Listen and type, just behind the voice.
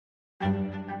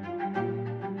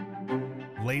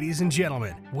Ladies and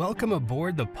gentlemen, welcome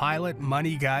aboard the Pilot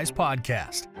Money Guys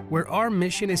podcast, where our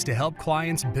mission is to help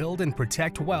clients build and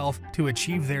protect wealth to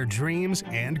achieve their dreams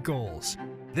and goals.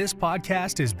 This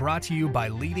podcast is brought to you by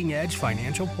Leading Edge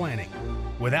Financial Planning.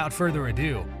 Without further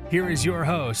ado, here is your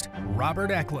host,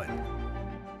 Robert Eklund.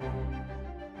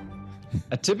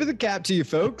 A tip of the cap to you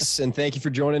folks, and thank you for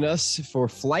joining us for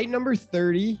flight number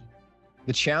 30,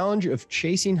 the challenge of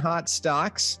chasing hot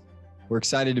stocks. We're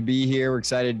excited to be here. We're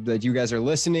excited that you guys are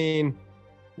listening.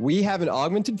 We have an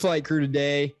augmented flight crew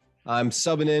today. I'm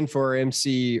subbing in for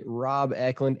MC Rob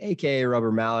Eklund, aka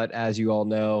Rubber Mallet, as you all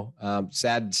know.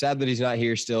 Sad that he's not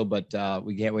here still, but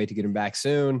we can't wait to get him back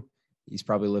soon. He's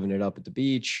probably living it up at the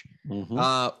beach.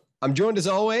 I'm joined as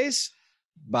always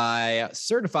by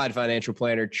certified financial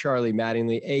planner Charlie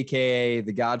Mattingly, aka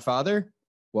the Godfather.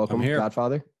 Welcome,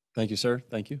 Godfather. Thank you, sir.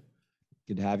 Thank you.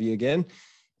 Good to have you again.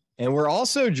 And we're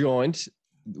also joined,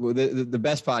 the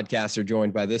best podcasts are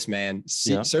joined by this man,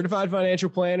 certified financial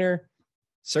planner,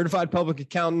 certified public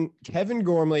accountant, Kevin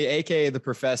Gormley, aka the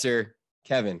Professor.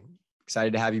 Kevin,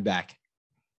 excited to have you back.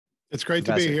 It's great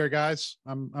to be here, guys.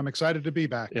 I'm excited to be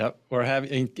back. Yep. We're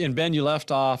having, and Ben, you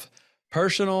left off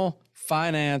personal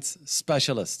finance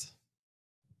specialist.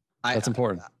 That's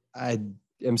important. I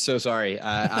am so sorry.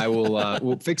 I will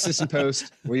we'll fix this in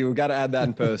post. We've got to add that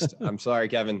in post. I'm sorry,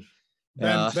 Kevin.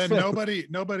 Ben, nobody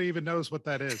even knows what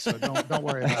that is, so don't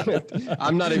worry about it.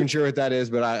 I'm not even sure what that is,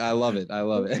 but I love it. I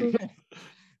love it.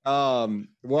 Well,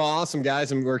 awesome,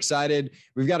 guys, and we're excited.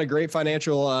 We've got a great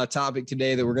financial topic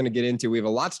today that we're going to get into. We have a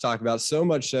lot to talk about, so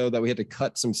much so that we had to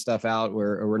cut some stuff out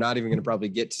where we're not even going to probably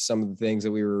get to some of the things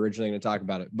that we were originally going to talk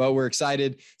about it. But we're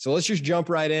excited, so let's just jump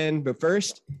right in. But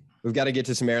first, we've got to get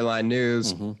to some airline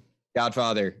news.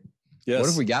 Godfather, what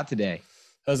have we got today?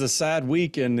 It was a sad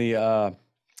week in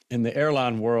the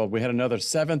airline world. We had another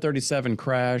 737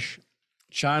 crash.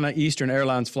 China Eastern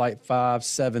Airlines Flight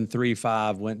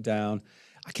 5735 went down.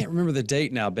 I can't remember the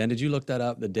date now, Ben. Did you look that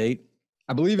up, the date?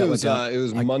 I believe it was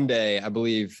Monday, I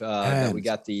believe, that we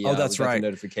got the that's right. The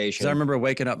notification. 'Cause I remember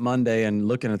waking up Monday and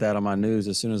looking at that on my news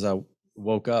as soon as I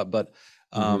woke up. But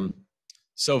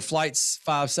so Flight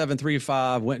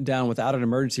 5735 went down without an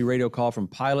emergency radio call from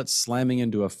pilots slamming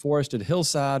into a forested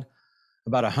hillside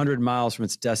about 100 miles from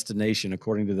its destination,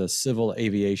 according to the Civil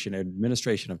Aviation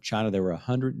Administration of China. There were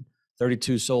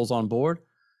 132 souls on board,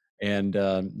 and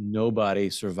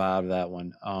nobody survived that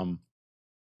one.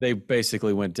 They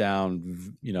basically went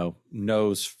down,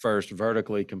 nose first,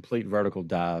 vertically, complete vertical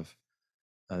dive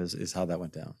is how that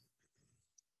went down.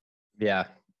 Yeah,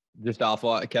 just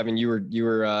awful. Kevin, you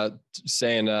were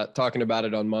saying, talking about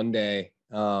it on Monday,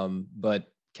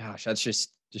 but gosh, that's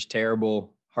just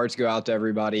terrible. Hearts go out to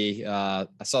everybody. I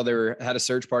saw they had a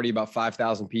search party, about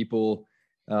 5,000 people,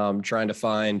 trying to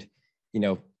find,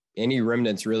 any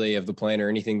remnants really of the plane or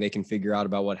anything they can figure out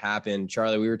about what happened.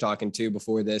 Charlie, we were talking too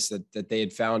before this that they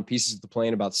had found pieces of the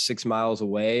plane about 6 miles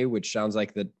away, which sounds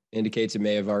like that indicates it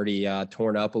may have already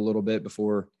torn up a little bit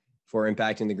before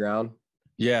impacting the ground.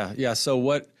 Yeah. So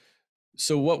what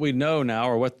we know now,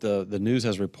 or what the news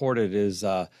has reported, is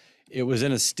it was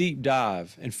in a steep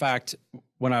dive. In fact,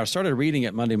 when I started reading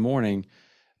it Monday morning,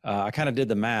 I kind of did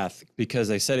the math, because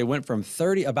they said it went from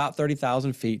about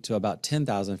 30,000 feet to about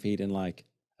 10,000 feet in like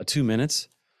 2 minutes.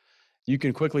 You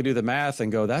can quickly do the math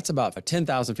and go, that's about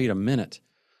 10,000 feet a minute.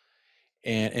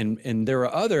 And there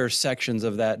are other sections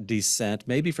of that descent,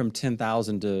 maybe from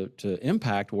 10,000 to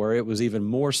impact, where it was even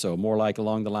more so, more like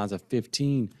along the lines of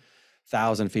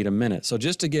 15,000 feet a minute. So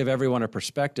just to give everyone a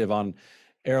perspective on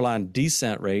airline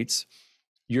descent rates,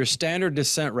 your standard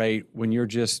descent rate when you're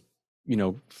just,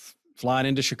 flying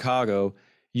into Chicago,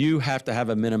 you have to have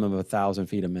a minimum of 1,000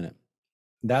 feet a minute.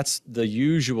 That's the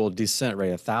usual descent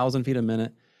rate, 1,000 feet a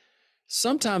minute.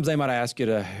 Sometimes they might ask you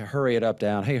to hurry it up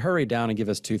down. Hey, hurry down and give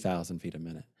us 2,000 feet a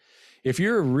minute. If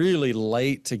you're really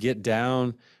late to get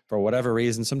down for whatever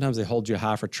reason, sometimes they hold you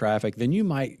high for traffic, then you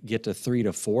might get to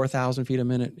 3,000 to 4,000 feet a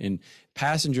minute, and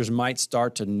passengers might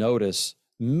start to notice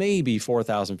maybe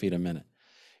 4,000 feet a minute,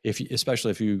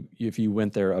 especially if you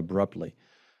went there abruptly.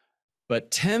 But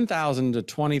 10,000 to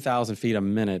 20,000 feet a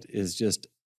minute is just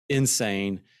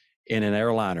insane in an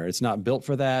airliner. It's not built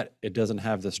for that. It doesn't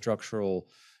have the structural,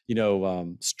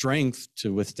 strength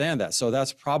to withstand that. So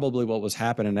that's probably what was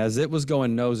happening. As it was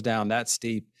going nose down that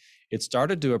steep, it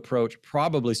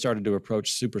probably started to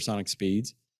approach supersonic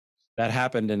speeds. That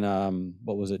happened in,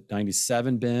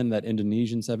 97, Ben, that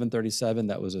Indonesian 737,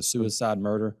 that was a suicide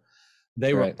murder.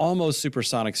 They were almost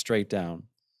supersonic straight down.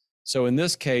 So in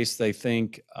this case, they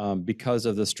think because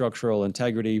of the structural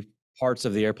integrity, parts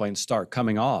of the airplane start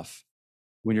coming off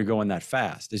when you're going that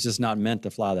fast. It's just not meant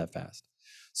to fly that fast.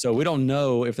 So we don't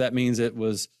know if that means it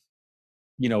was,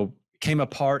 came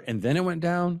apart and then it went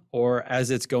down, or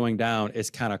as it's going down, it's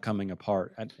kind of coming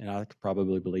apart. And I could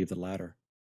probably believe the latter.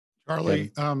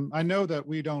 Charlie, I know that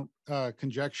we don't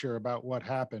conjecture about what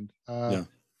happened, Yeah.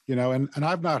 And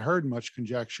I've not heard much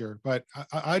conjecture, but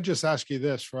I just ask you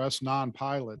this for us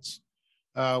non-pilots.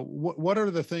 What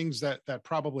are the things that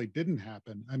probably didn't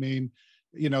happen? I mean,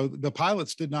 the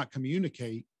pilots did not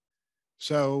communicate.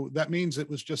 So that means it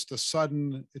was just a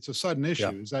sudden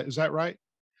issue. Yeah. Is that right?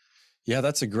 Yeah,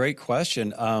 that's a great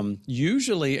question.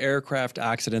 Usually aircraft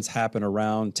accidents happen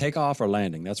around takeoff or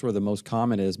landing. That's where the most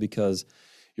common is, because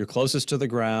you're closest to the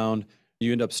ground,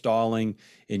 you end up stalling,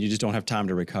 and you just don't have time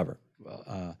to recover.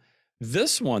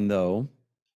 This one, though,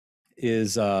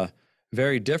 is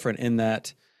very different in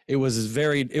that it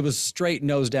was straight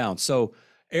nose down. So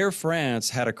Air France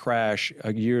had a crash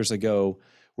years ago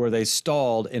where they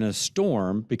stalled in a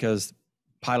storm because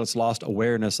pilots lost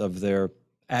awareness of their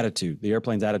attitude, the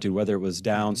airplane's attitude, whether it was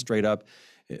down, straight up.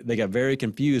 They got very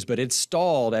confused, but it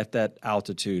stalled at that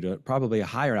altitude, probably a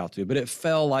higher altitude, but it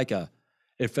fell like a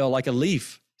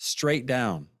leaf straight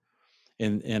down.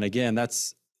 And again,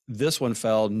 this one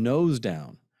fell nose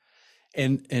down,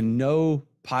 and no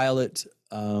pilot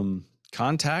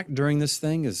contact during this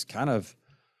thing is kind of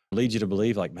leads you to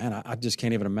believe, like, man, I just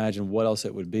can't even imagine what else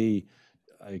it would be,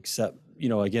 except,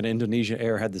 again, Indonesia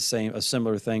Air had a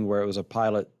similar thing where it was a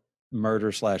pilot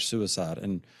murder/suicide.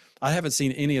 And I haven't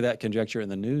seen any of that conjecture in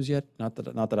the news yet. Not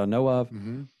that I know of,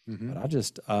 but I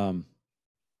just, I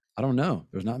don't know.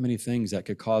 There's not many things that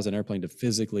could cause an airplane to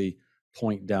physically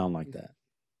point down like that.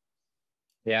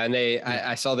 Yeah. And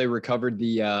I saw they recovered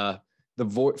the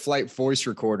flight voice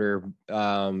recorder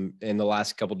in the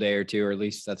last couple day or two, or at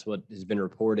least that's what has been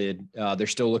reported. They're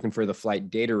still looking for the flight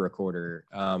data recorder,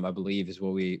 I believe is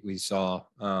what we saw.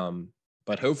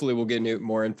 But hopefully we'll get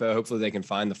more info. Hopefully they can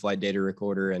find the flight data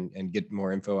recorder and get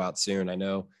more info out soon. I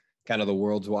know kind of the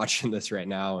world's watching this right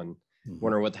now and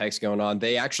wondering what the heck's going on.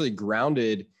 They actually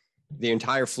grounded the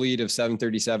entire fleet of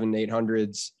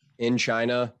 737-800s in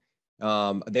China.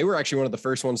 They were actually one of the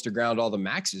first ones to ground all the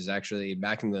Maxes, actually,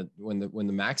 back in when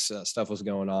the Max stuff was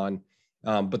going on.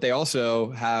 But they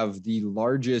also have the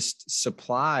largest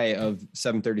supply of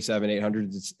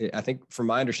 737-800s. I think, from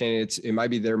my understanding, it might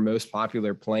be their most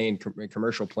popular plane,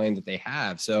 commercial plane that they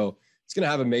have. So it's going to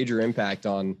have a major impact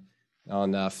on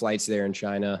flights there in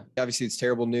China. Obviously, it's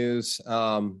terrible news.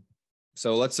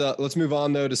 So let's move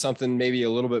on though to something maybe a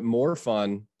little bit more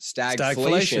fun.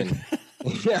 Stagflation.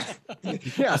 Yeah.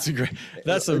 That's a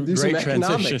great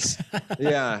transition.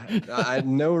 Yeah. I had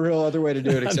no real other way to do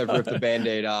it except rip the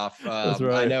Band-Aid off. Right.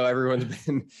 I know everyone's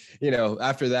been,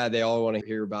 after that, they all want to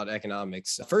hear about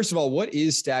economics. First of all, what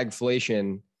is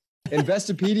stagflation?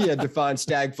 Investopedia defines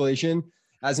stagflation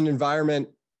as an environment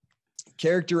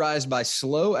characterized by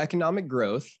slow economic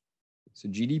growth, so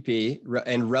GDP,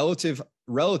 and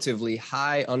relatively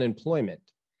high unemployment,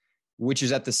 which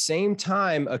is at the same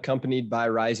time accompanied by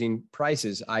rising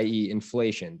prices, i.e.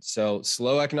 inflation. So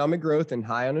slow economic growth and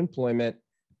high unemployment,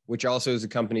 which also is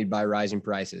accompanied by rising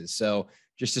prices. So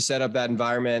just to set up that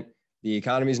environment, the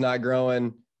economy's not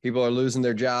growing, people are losing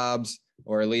their jobs,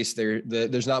 or at least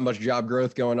there's not much job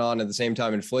growth going on. At the same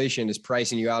time, inflation is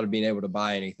pricing you out of being able to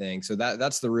buy anything. So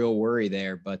that's the real worry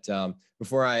there. But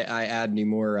before I add any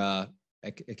more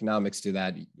economics to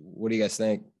that, what do you guys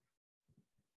think?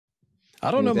 I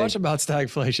don't know much about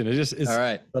stagflation. It's all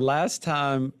right. The last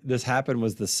time this happened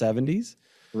was the 70s.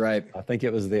 Right. I think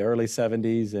it was the early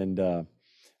 70s, and it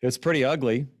was pretty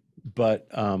ugly, but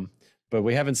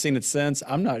we haven't seen it since.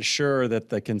 I'm not sure that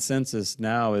the consensus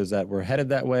now is that we're headed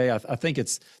that way. I think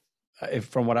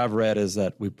from what I've read, is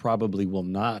that we probably will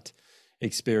not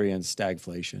experience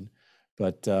stagflation.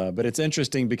 But it's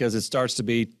interesting because it starts to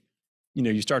be,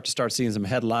 you start seeing some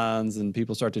headlines and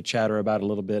people start to chatter about it a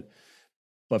little bit.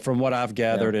 But from what I've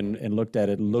gathered and looked at,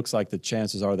 it looks like the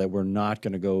chances are that we're not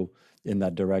going to go in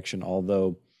that direction,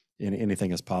 although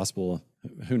anything is possible.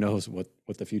 Who knows what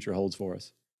the future holds for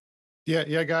us.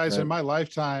 Yeah, guys, in my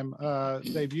lifetime,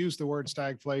 they've used the word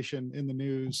stagflation in the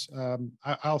news,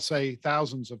 I'll say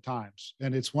thousands of times.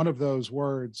 And it's one of those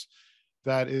words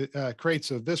that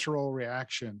creates a visceral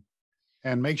reaction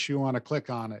and makes you want to click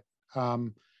on it.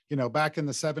 Back in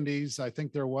the 70s, I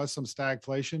think there was some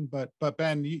stagflation, but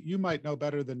Ben, you might know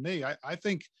better than me. I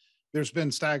think there's been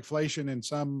stagflation in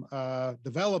some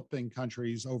developing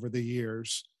countries over the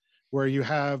years, where you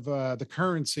have the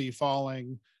currency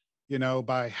falling,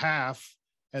 by half,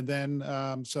 and then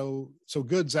so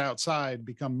goods outside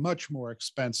become much more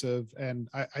expensive. And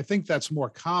I think that's more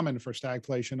common for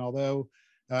stagflation, although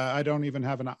I don't even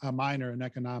have a minor in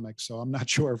economics, so I'm not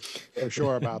sure for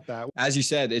sure about that. As you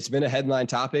said, it's been a headline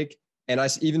topic. And I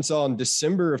even saw in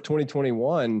December of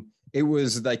 2021, it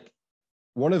was like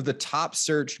one of the top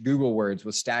searched Google words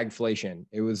was stagflation.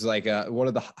 It was like one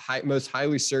of the most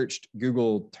highly searched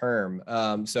Google term.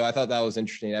 So I thought that was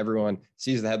interesting. Everyone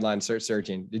sees the headline, start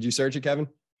searching. Did you search it, Kevin?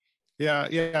 Yeah.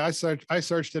 I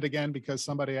searched it again because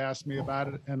somebody asked me about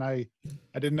it, and I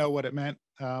didn't know what it meant.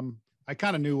 I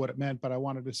kind of knew what it meant, but I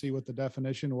wanted to see what the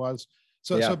definition was.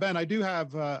 So Ben, I do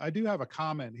have a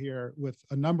comment here with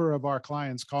a number of our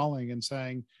clients calling and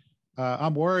saying,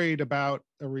 I'm worried about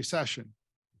a recession.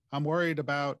 I'm worried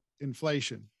about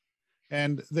inflation.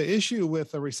 And the issue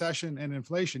with a recession and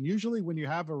inflation, usually when you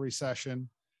have a recession,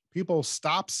 people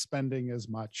stop spending as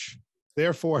much.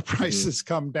 Therefore, prices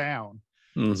come down.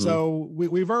 Mm-hmm. So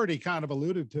we've already kind of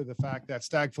alluded to the fact that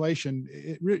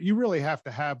stagflation, you really have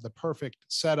to have the perfect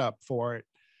setup for it.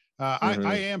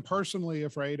 I am personally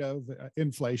afraid of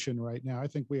inflation right now. I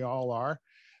think we all are.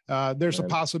 There's a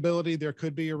possibility there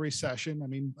could be a recession. I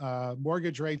mean,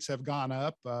 mortgage rates have gone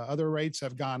up. Other rates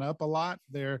have gone up a lot.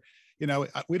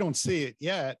 We don't see it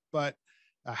yet, but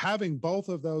having both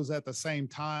of those at the same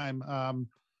time,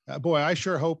 boy, I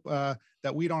sure hope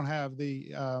that we don't have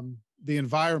the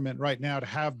environment right now to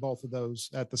have both of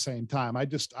those at the same time.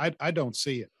 I don't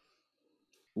see it.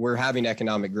 We're having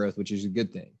economic growth, which is a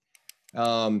good thing.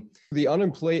 The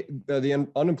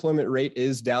unemployment rate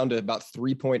is down to about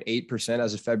 3.8%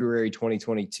 as of February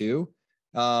 2022.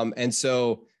 And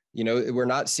so, we're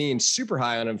not seeing super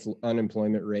high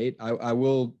unemployment rate. I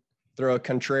will throw a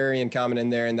contrarian comment in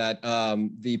there in that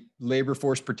the labor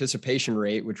force participation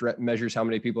rate, which measures how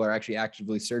many people are actually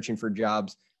actively searching for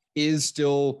jobs, is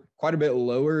still quite a bit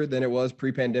lower than it was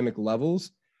pre-pandemic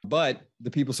levels. But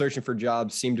the people searching for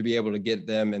jobs seem to be able to get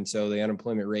them. And so the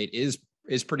unemployment rate is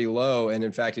pretty low. And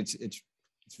in fact, it's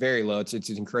very low. It's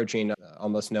encroaching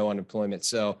almost no unemployment.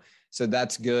 So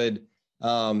that's good.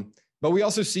 But we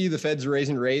also see the Fed's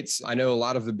raising rates. I know a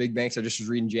lot of the big banks, I just was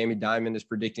reading Jamie Dimon is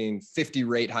predicting 50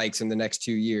 rate hikes in the next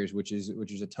 2 years, which is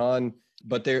a ton.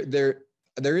 But there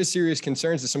is serious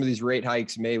concerns that some of these rate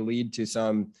hikes may lead to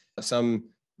some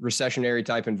recessionary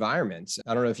type environments.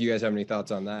 I don't know if you guys have any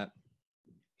thoughts on that.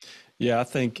 Yeah, I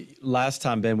think last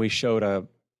time, Ben, we showed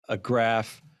a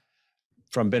graph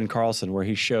from Ben Carlson where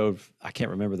he showed, I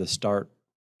can't remember the start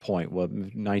point,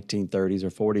 1930s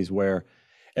or 40s, where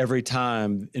every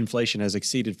time inflation has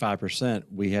exceeded 5%,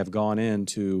 we have gone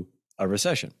into a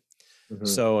recession. Mm-hmm.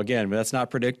 So again, that's not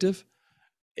predictive.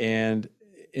 And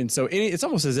so it's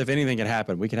almost as if anything can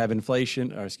happen. We could have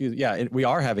inflation, we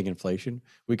are having inflation.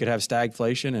 We could have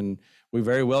stagflation, and we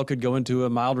very well could go into a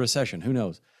mild recession. Who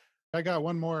knows? I got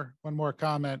one more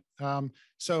comment.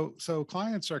 So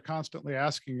clients are constantly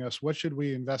asking us, what should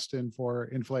we invest in for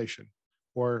inflation,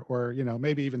 or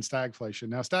maybe even stagflation?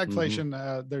 Now,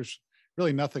 stagflation, there's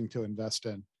really nothing to invest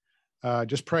in.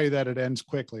 Just pray that it ends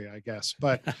quickly, I guess.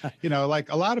 But like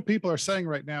a lot of people are saying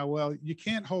right now, well, you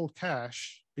can't hold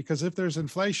cash because if there's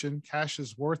inflation, cash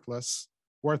is worthless.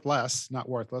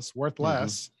 Mm-hmm.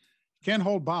 You can't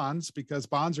hold bonds because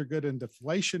bonds are good in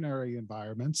deflationary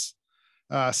environments.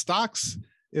 Stocks,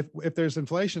 if there's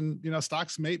inflation,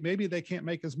 stocks maybe they can't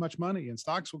make as much money and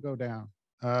stocks will go down.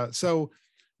 So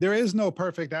there is no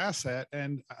perfect asset.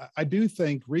 And I do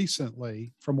think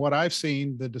recently, from what I've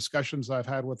seen, the discussions I've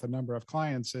had with a number of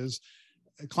clients is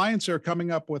clients are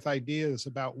coming up with ideas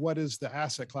about what is the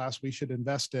asset class we should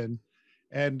invest in.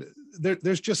 And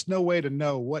there's just no way to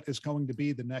know what is going to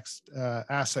be the next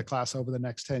asset class over the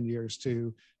next 10 years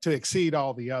to exceed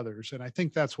all the others. And I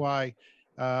think that's why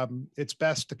it's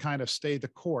best to kind of stay the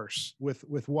course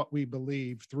with what we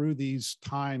believe through these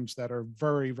times that are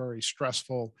very, very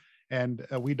stressful, and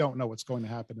we don't know what's going to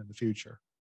happen in the future.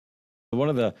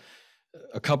 A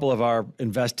couple of our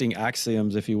investing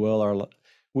axioms, if you will, are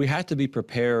we have to be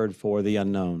prepared for the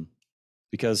unknown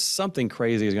because something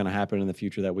crazy is going to happen in the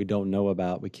future that we don't know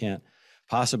about. We can't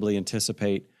possibly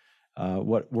anticipate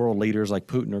what world leaders like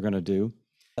Putin are going to do.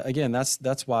 Again,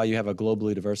 that's why you have a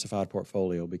globally diversified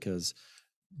portfolio, because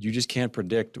you just can't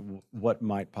predict what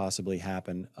might possibly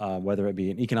happen, whether it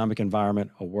be an economic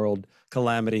environment, a world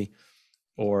calamity,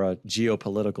 or a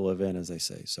geopolitical event, as they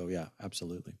say. So yeah,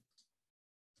 absolutely.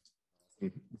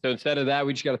 So instead of that,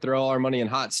 we just got to throw all our money in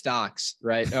hot stocks,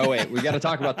 right? Oh wait, we got to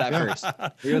talk about that first.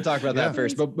 We're going to talk about that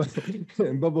first.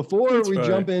 But before we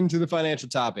jump into the financial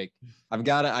topic, I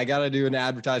got to do an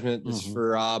advertisement. This is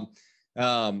for Rob. All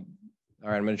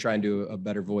right, I'm going to try and do a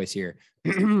better voice here.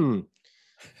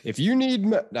 If you need,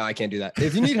 no, I can't do that.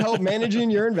 If you need help managing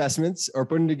your investments or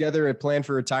putting together a plan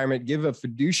for retirement, give a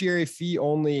fiduciary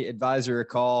fee-only advisor a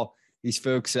call. These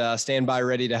folks stand by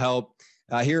ready to help.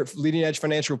 Here at Leading Edge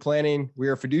Financial Planning, we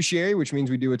are fiduciary, which means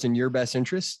we do what's in your best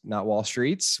interest, not Wall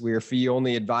Street's. We are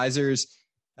fee-only advisors.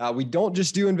 We don't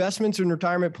just do investments and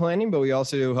retirement planning, but we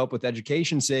also help with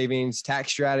education savings,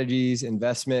 tax strategies,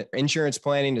 investment, insurance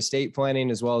planning, estate planning,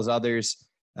 as well as others.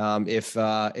 If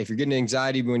you're getting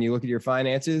anxiety when you look at your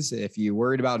finances, if you're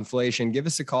worried about inflation, give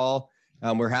us a call.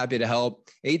 We're happy to help.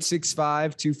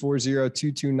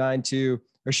 865-240-2292,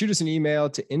 or shoot us an email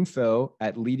to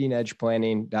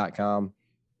info@leadingedgeplanning.com.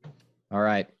 All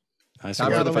right. I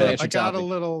got a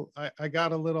little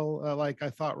like I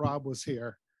thought Rob was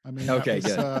here. I mean, okay,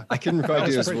 good. I couldn't quite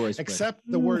do his voice. Except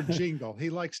the word jingle. He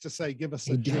likes to say, give us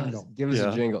a jingle. Give us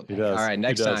a jingle. He does. All right.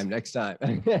 Next time.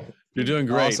 You're doing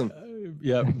great. Awesome.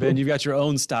 Yeah, Ben, you've got your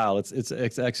own style.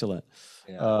 It's excellent.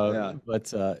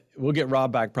 But we'll get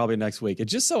Rob back probably next week. It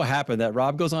just so happened that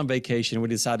Rob goes on vacation and we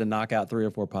decide to knock out 3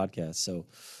 or 4 podcasts.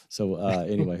 So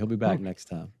anyway, he'll be back next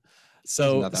time.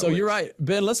 So you're right,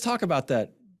 Ben. Let's talk about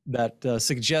that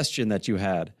suggestion that you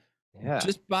had. Yeah.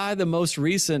 Just buy the most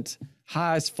recent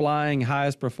highest flying,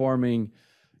 highest performing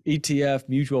ETF,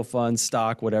 mutual fund,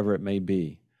 stock, whatever it may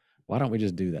be. Why don't we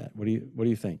just do that? What do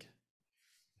you think?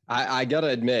 I gotta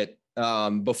admit,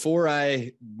 before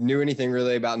I knew anything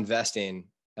really about investing,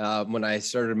 when I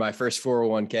started my first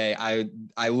 401k,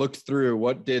 I looked through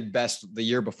what did best the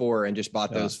year before and just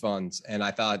bought those funds. And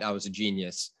I thought I was a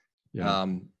genius. Yeah.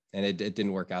 And it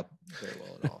didn't work out very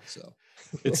well at all. So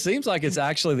it seems like it's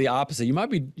actually the opposite.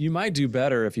 You might do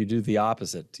better if you do the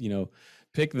opposite,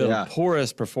 pick the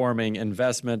poorest performing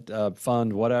investment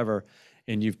fund, whatever,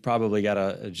 and you've probably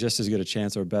got just as good a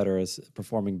chance or better as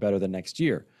performing better the next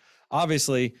year.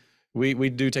 Obviously, we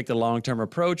do take the long-term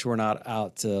approach. We're not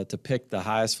out to pick the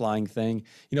highest flying thing.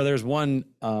 There's one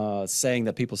saying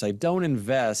that people say, don't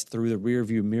invest through the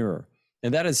rearview mirror.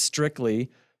 And that is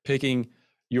strictly picking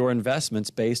your investments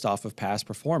based off of past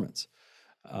performance.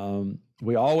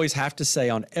 We always have to say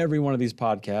on every one of these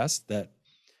podcasts that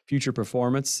future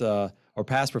performance or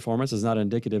past performance is not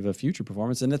indicative of future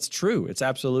performance. And it's true. It's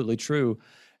absolutely true.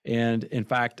 And in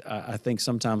fact, I think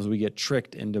sometimes we get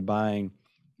tricked into buying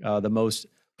the most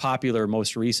popular,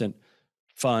 most recent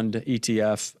fund,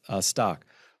 ETF stock.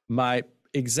 My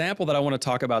example that I want to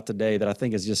talk about today that I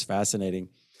think is just fascinating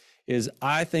is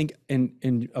I think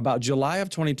in about July of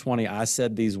 2020, I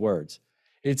said these words.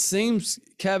 It seems,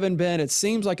 Kevin, Ben, it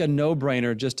seems like a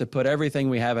no-brainer just to put everything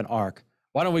we have in ARK.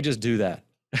 Why don't we just do that?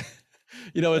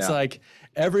 It's like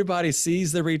everybody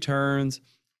sees the returns.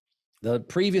 The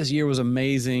previous year was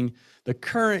amazing. The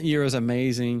current year is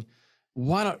amazing.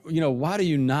 Why do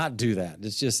you not do that?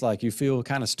 It's just like you feel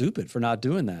kind of stupid for not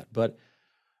doing that. But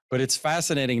it's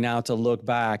fascinating now to look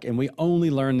back, and we only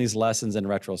learn these lessons in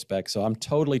retrospect. So I'm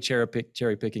totally cherry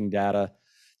picking data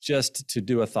just to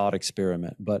do a thought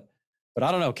experiment. But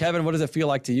I don't know, Kevin, what does it feel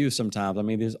like to you sometimes? I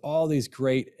mean, there's all these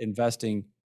great investing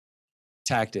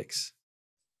tactics.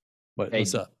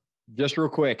 What's up? Just real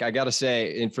quick, I got to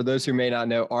say, and for those who may not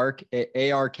know, ARK,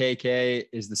 ARKK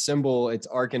is the symbol. It's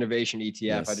ARK Innovation ETF.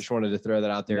 Yes. I just wanted to throw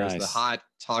that out there as the hot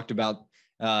talked about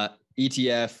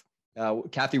ETF.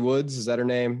 Kathy Woods, is that her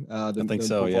name? I think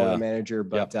so, yeah. Manager,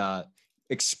 but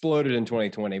exploded in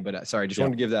 2020. But sorry, just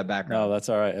wanted to give that background. No, that's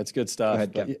all right. That's good stuff. Go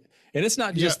ahead, Kevin. And it's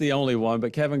not just the only one,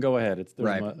 but Kevin, go ahead.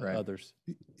 There's others.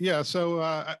 Yeah, so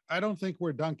I don't think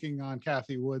we're dunking on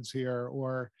Kathy Woods here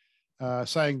or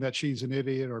saying that she's an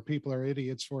idiot or people are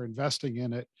idiots for investing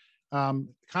in it. Kind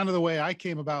of the way I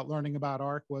came about learning about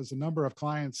ARK was a number of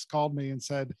clients called me and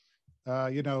said,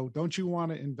 don't you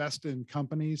want to invest in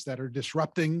companies that are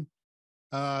disrupting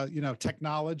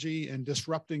technology and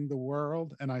disrupting the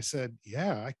world? And I said,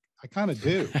 yeah, I kind of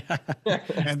do.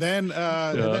 And then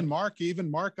Mark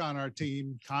on our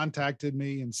team contacted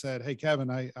me and said, hey,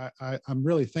 Kevin, I'm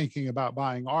really thinking about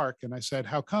buying ARK. And I said,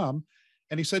 how come?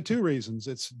 And he said 2 reasons.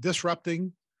 It's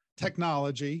disrupting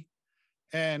technology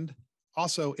and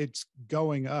also it's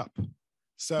going up.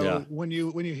 So when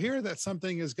you hear that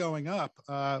something is going up,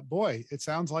 boy, it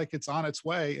sounds like it's on its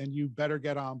way and you better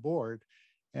get on board.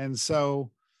 And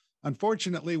so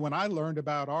unfortunately, when I learned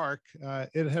about ARK,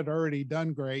 it had already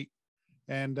done great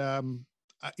and,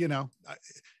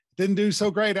 didn't do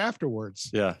so great afterwards.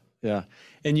 Yeah. Yeah.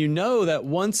 And that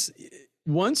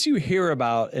once you hear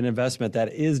about an investment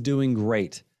that is doing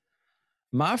great,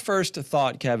 my first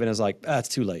thought, Kevin, is like, that's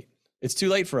too late. It's too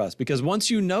late for us because once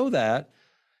you know that,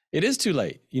 it is too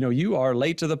late. You are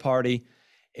late to the party.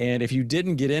 And if you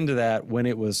didn't get into that when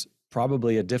it was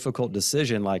probably a difficult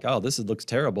decision, like, oh, looks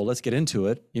terrible, let's get into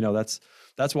it.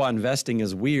 That's why investing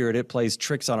is weird. It plays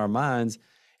tricks on our minds.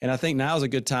 And I think now is a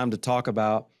good time to talk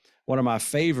about one of my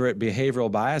favorite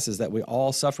behavioral biases that we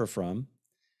all suffer from.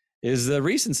 is the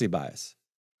recency bias.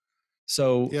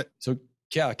 So,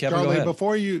 Yeah. Kevin, Charlie, go ahead.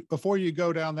 before you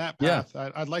go down that path,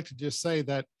 I'd like to just say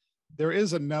that there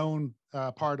is a known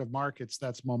part of markets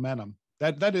that's momentum.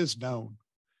 That is known.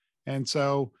 And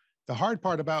so the hard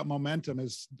part about momentum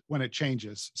is when it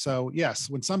changes. So yes,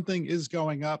 when something is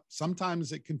going up,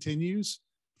 sometimes it continues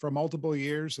for multiple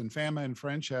years, and Fama and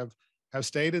French have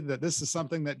stated that this is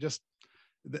something that just,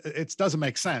 it doesn't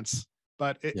make sense,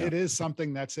 but it is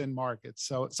something that's in markets.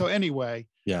 So anyway,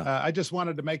 I just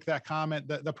wanted to make that comment.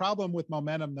 The problem with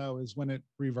momentum though is when it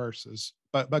reverses.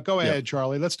 But go ahead,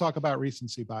 Charlie. Let's talk about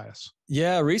recency bias.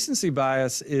 Yeah, recency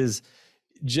bias is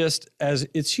just as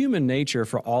it's human nature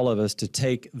for all of us to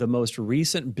take the most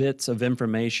recent bits of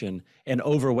information and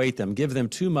overweight them, give them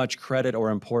too much credit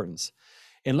or importance.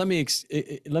 And let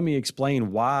me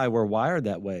explain why we're wired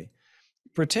that way.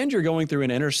 Pretend you're going through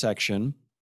an intersection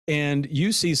and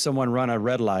you see someone run a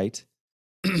red light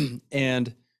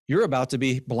and you're about to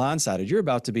be blindsided. You're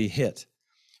about to be hit.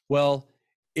 Well,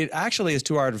 it actually is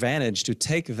to our advantage to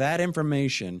take that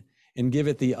information and give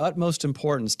it the utmost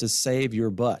importance to save your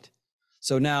butt.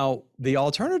 So now the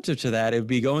alternative to that, it would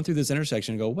be going through this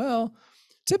intersection and go, well,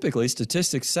 typically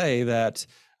statistics say that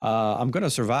I'm going to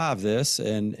survive this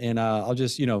and I'll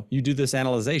just, you do this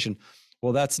analyzation.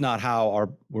 Well, that's not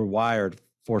how we're wired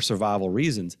for survival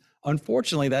reasons.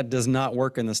 Unfortunately, that does not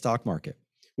work in the stock market.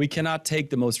 We cannot take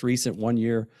the most recent 1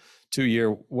 year, 2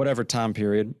 year, whatever time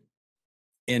period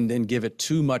and then give it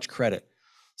too much credit.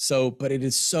 So, but it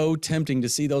is so tempting to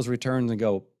see those returns and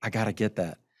go, I got to get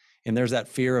that. And there's that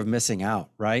fear of missing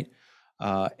out, right?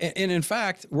 And in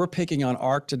fact, we're picking on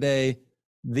ARK today.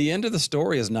 The end of the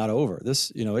story is not over.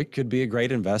 This, it could be a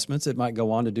great investment. It might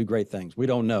go on to do great things. We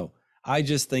don't know. I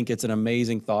just think it's an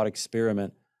amazing thought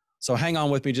experiment. So hang on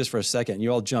with me just for a second.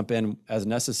 You all jump in as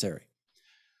necessary.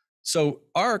 So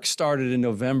ARK started in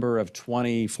November of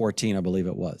 2014, I believe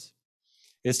it was.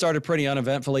 It started pretty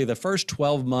uneventfully. The first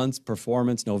 12 months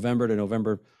performance, November to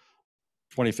November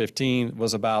 2015,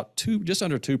 was about just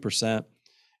under 2%.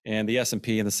 And the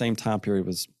S&P in the same time period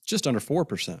was just under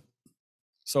 4%.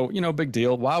 So, big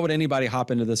deal. Why would anybody hop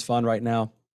into this fund right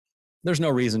now? There's no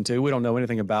reason to. We don't know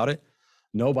anything about it.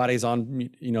 Nobody's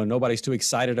too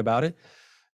excited about it.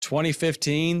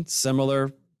 2015,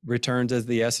 similar returns as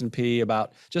the S&P,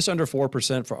 about just under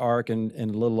 4% for ARK and a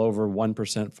little over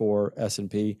 1% for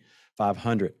S&P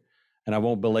 500. And I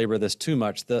won't belabor this too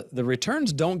much. The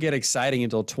returns don't get exciting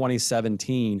until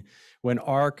 2017, when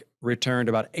ARK returned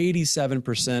about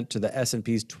 87% to the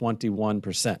S&P's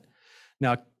 21%.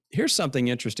 Now, here's something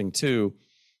interesting too.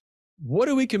 What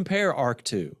do we compare ARK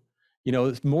to?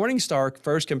 Morningstar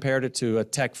first compared it to a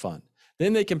tech fund.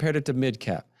 Then they compared it to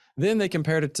mid-cap. Then they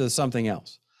compared it to something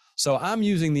else. So I'm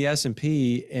using the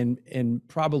S&P and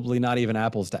probably not even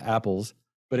apples to apples,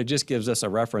 but it just gives us a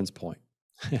reference point.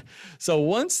 So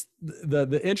once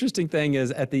the interesting thing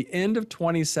is at the end of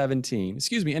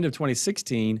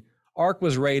 2016, ARK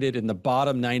was rated in the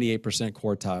bottom 98%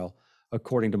 quartile,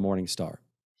 according to Morningstar.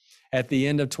 At the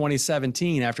end of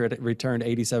 2017, after it returned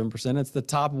 87%, it's the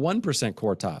top 1%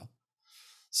 quartile.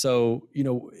 So,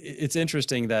 it's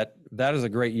interesting that is a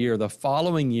great year. The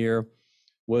following year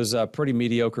was pretty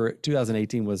mediocre.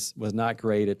 2018 was not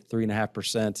great at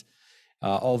 3.5%.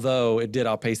 Although it did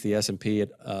outpace the S&P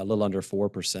at a little under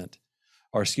 4%,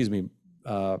 or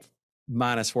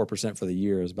minus 4% for the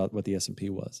year is about what the S&P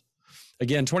was.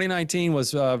 Again, 2019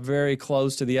 was very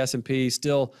close to the S&P,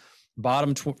 still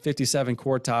bottom 57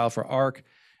 quartile for ARK.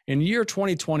 In year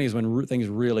 2020 is when things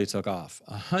really took off.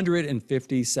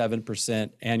 157%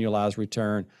 annualized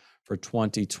return for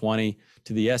 2020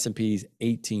 to the S&P's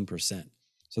 18%.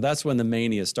 So that's when the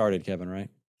mania started, Kevin, right?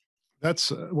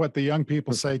 That's what the young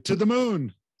people say, to the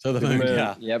moon. To the moon,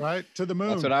 yeah. Yep. Right, to the moon.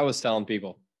 That's what I was telling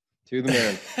people, to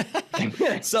the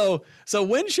moon. So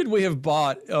when should we have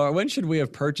bought, or when should we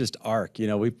have purchased ARK?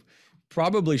 We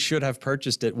probably should have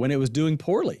purchased it when it was doing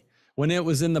poorly. When it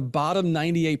was in the bottom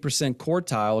 98%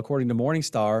 quartile, according to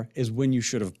Morningstar, is when you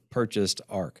should have purchased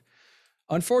ARK.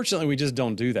 Unfortunately, we just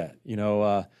don't do that.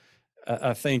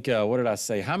 I think, what did I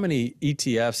say? How many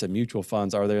ETFs and mutual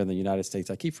funds are there in the United States?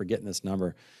 I keep forgetting this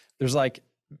number. There's I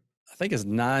think it's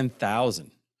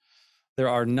 9,000. There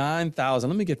are 9,000.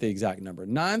 Let me get the exact number.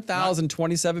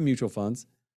 9,027 mutual funds,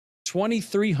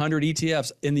 2,300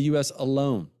 ETFs in the U.S.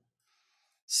 alone.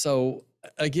 So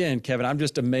again, Kevin, I'm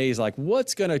just amazed.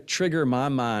 What's going to trigger my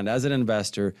mind as an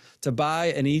investor to buy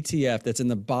an ETF that's in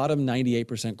the bottom 98%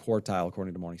 quartile,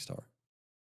 according to Morningstar?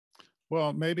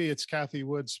 Well, maybe it's Cathie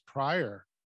Wood's prior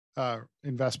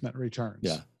investment returns.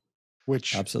 Yeah.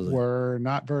 Which absolutely were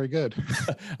not very good.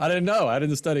 I didn't know. I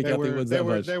didn't study Cathie Wood's that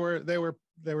much.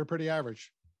 They were pretty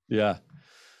average. Yeah.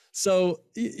 So,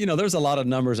 there's a lot of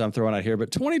numbers I'm throwing out here,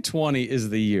 but 2020 is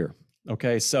the year.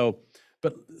 Okay. So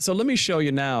let me show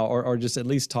you now, or just at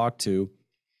least talk to,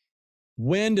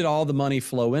 when did all the money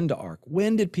flow into ARK?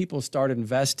 When did people start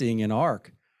investing in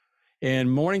ARK? And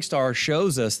Morningstar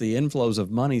shows us the inflows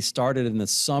of money started in the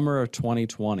summer of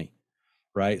 2020,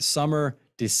 right? Summer,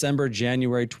 December,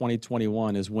 January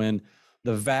 2021 is when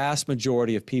the vast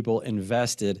majority of people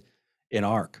invested in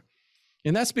ARK.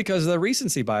 And that's because of the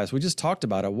recency bias. We just talked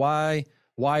about it. Why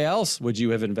else would you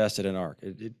have invested in ARK?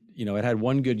 It had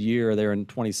one good year there in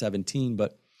 2017,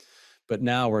 but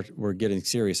now we're getting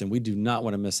serious, and we do not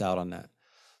want to miss out on that.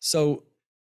 So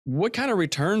what kind of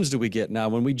returns do we get now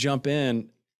when we jump in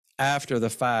after the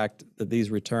fact that these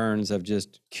returns have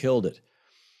just killed it?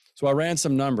 So I ran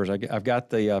some numbers. I've got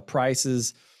the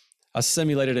prices. I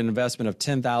simulated an investment of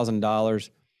 $10,000.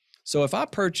 So if I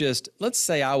purchased, let's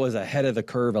say I was ahead of the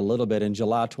curve a little bit in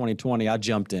July 2020, I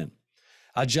jumped in.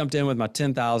 With my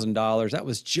 $10,000. That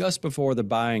was just before the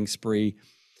buying spree,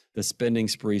 the spending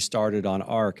spree started on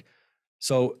ARK.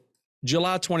 So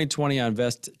July 2020, I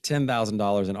invest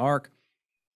 $10,000 in ARK.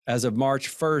 As of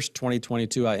March 1st,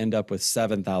 2022, I end up with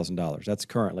 $7,000. That's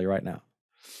currently right now.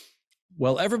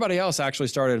 Well, everybody else actually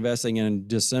started investing in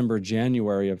December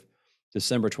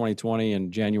 2020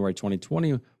 and January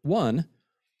 2021.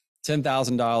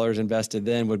 $10,000 invested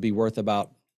then would be worth about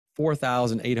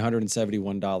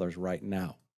 $4,871 right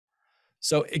now.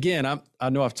 So again, I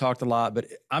know I've talked a lot, but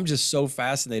I'm just so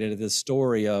fascinated at this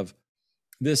story of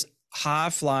this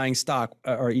high-flying stock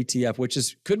or ETF, which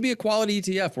could be a quality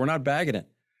ETF. We're not bagging it.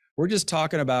 We're just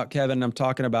talking about, Kevin, I'm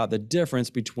talking about the difference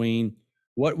between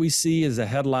what we see as a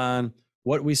headline,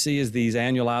 what we see as these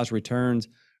annualized returns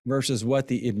versus what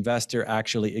the investor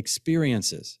actually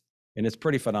experiences. And it's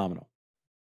pretty phenomenal.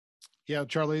 Yeah,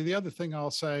 Charlie, the other thing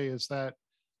I'll say is that,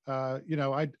 I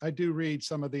do read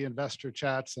some of the investor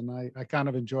chats, and I kind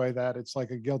of enjoy that. It's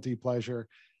like a guilty pleasure.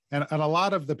 And a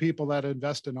lot of the people that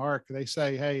invest in ARK, they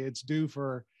say, hey, it's due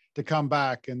to come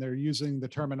back. And they're using the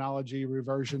terminology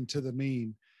reversion to the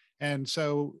mean. And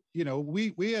so,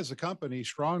 we as a company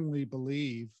strongly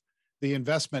believe the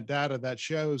investment data that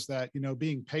shows that,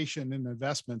 being patient in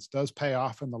investments does pay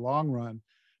off in the long run.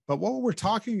 But what we're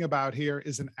talking about here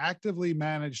is an actively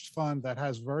managed fund that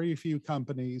has very few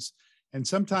companies and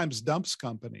sometimes dumps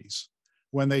companies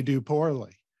when they do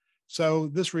poorly. So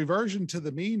this reversion to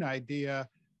the mean idea,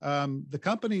 the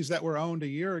companies that were owned a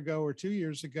year ago or 2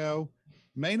 years ago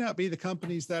may not be the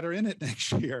companies that are in it next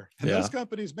year. And those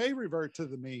companies may revert to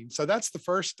the mean. So that's the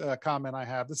first comment I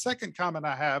have. The second comment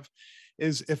I have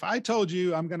is, if I told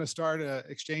you I'm going to start an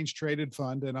exchange traded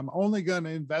fund and I'm only going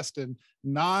to invest in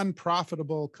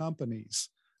non-profitable companies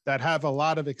that have a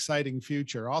lot of exciting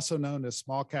future, also known as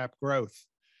small cap growth,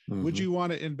 would you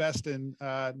want to invest in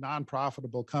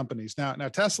non-profitable companies? Now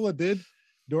Tesla did,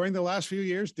 during the last few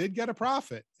years, did get a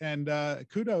profit, and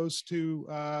kudos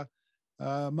to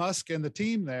Musk and the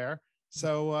team there.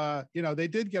 So, they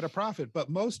did get a profit, but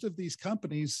most of these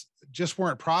companies just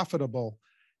weren't profitable.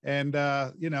 And,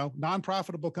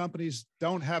 non-profitable companies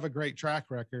don't have a great track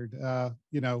record,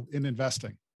 in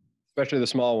investing. Especially the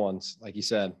small ones, like you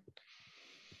said.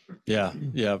 Yeah.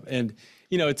 Yeah. And,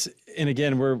 and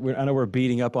again, I know we're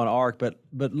beating up on ARK, but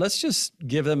let's just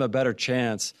give them a better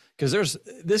chance, because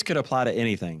this could apply to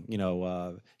anything.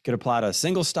 It could apply to a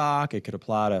single stock. It could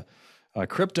apply to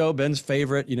crypto, Ben's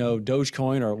favorite,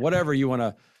 Dogecoin, or whatever you want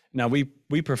to. Now we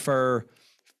prefer,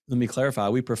 let me clarify,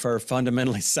 we prefer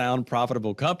fundamentally sound,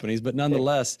 profitable companies, but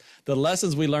nonetheless, the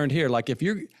lessons we learned here, like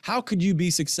how could you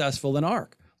be successful in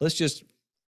ARK? Let's just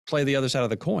play the other side of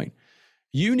the coin.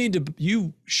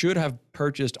 You should have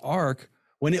purchased ARK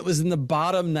when it was in the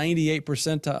bottom 98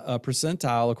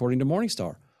 percentile, according to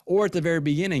Morningstar, or at the very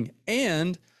beginning,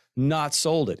 and not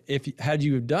sold it. Had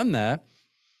you done that,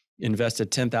 invested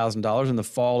 $10,000 in the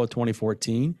fall of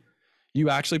 2014, you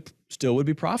actually still would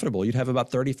be profitable. You'd have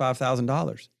about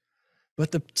 $35,000.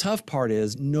 But the tough part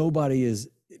is nobody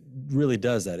really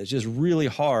does that. It's just really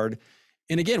hard.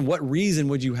 And again, what reason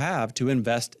would you have to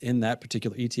invest in that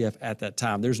particular ETF at that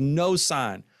time? There's no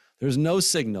sign, there's no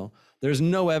signal, there's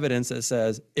no evidence that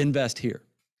says invest here.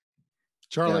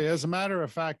 Charlie, as a matter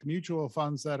of fact, mutual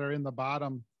funds that are in the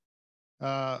bottom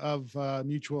of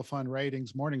mutual fund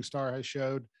ratings, Morningstar has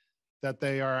showed that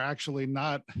they are actually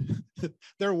not,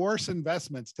 they're worse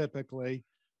investments typically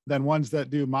than ones that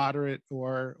do moderate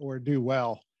or do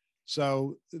well.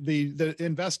 So the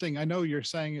investing, I know you're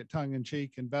saying it tongue in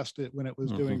cheek, invest it when it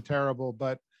was doing terrible,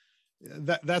 but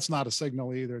that's not a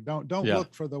signal either. Don't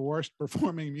look for the worst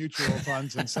performing mutual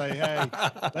funds and say, hey,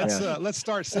 let's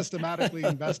start systematically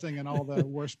investing in all the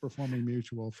worst performing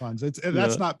mutual funds.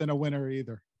 That's not been a winner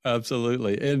either.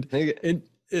 Absolutely. And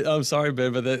I'm sorry,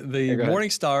 Ben, but the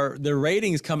Morningstar, the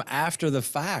ratings come after the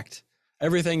fact.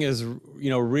 Everything is,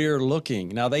 rear looking.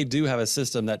 Now they do have a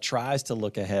system that tries to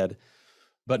look ahead,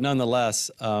 but nonetheless,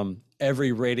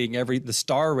 every rating, the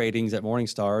star ratings at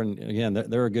Morningstar, and again,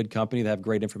 they're a good company. They have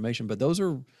great information, but those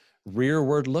are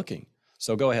rearward looking.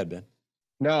 So go ahead, Ben.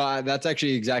 No, that's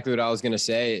actually exactly what I was going to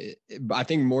say. I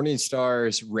think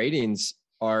Morningstar's ratings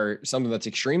are something that's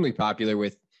extremely popular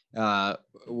with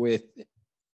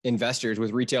investors,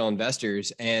 with retail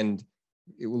investors. And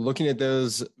looking at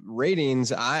those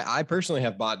ratings, I personally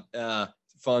have bought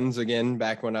funds again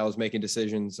back when I was making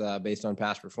decisions based on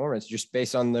past performance, just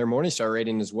based on their Morningstar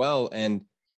rating as well. And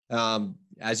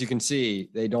as you can see,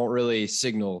 they don't really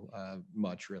signal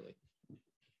much, really.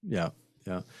 Yeah.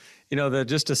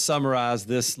 Just to summarize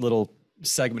this little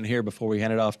segment here before we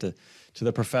hand it off to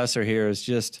the professor here, is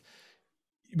just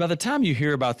by the time you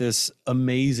hear about this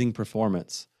amazing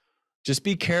performance, just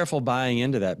be careful buying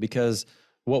into that, because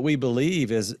what we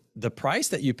believe is the price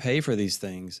that you pay for these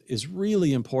things is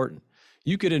really important.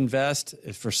 You could invest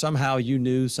if for somehow you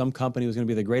knew some company was going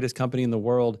to be the greatest company in the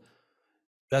world.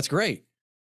 That's great.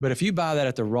 But if you buy that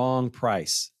at the wrong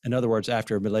price, in other words,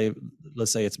 after,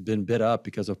 let's say it's been bid up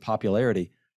because of popularity,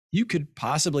 you could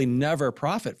possibly never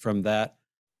profit from that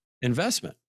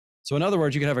investment. So in other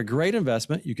words, you could have a great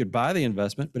investment, you could buy the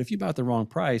investment, but if you buy at the wrong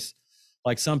price,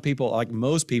 like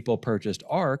most people purchased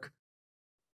ARK,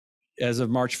 as of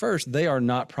March 1st, they are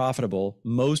not profitable.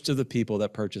 Most of the people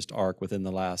that purchased ARK within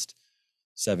the last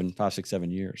 5, 6,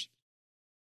 7 years.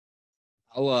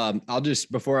 I'll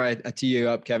just, before I tee you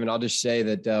up, Kevin, I'll just say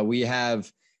that we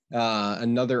have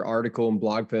another article and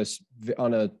blog post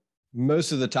on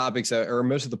most of the topics or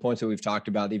most of the points that we've talked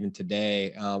about even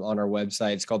today on our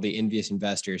website. It's called The Envious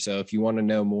Investor. So if you want to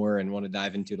know more and want to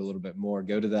dive into it a little bit more,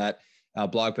 go to that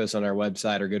blog post on our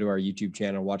website or go to our YouTube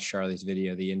channel, watch Charlie's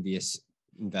video, The Envious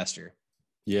Investor.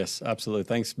 Yes, absolutely.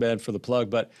 Thanks, Ben, for the plug.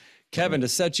 But Kevin, to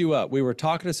set you up, we were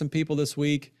talking to some people this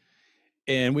week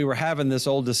and we were having this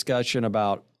old discussion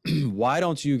about why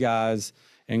don't you guys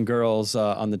and girls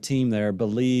on the team there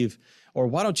believe, or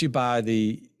why don't you buy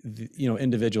the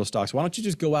individual stocks? Why don't you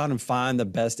just go out and find the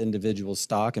best individual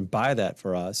stock and buy that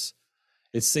for us?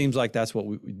 It seems like that's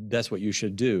what you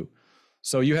should do.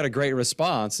 So you had a great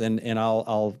response, and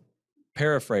I'll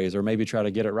paraphrase or maybe try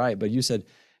to get it right. But you said,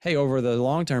 hey, over the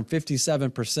long term,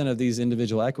 57% of these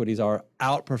individual equities are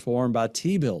outperformed by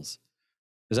T-bills.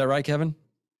 Is that right, Kevin?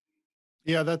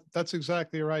 Yeah, that's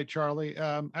exactly right, Charlie.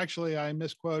 Actually, I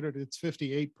misquoted. It's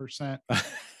 58%.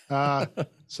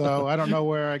 So I don't know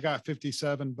where I got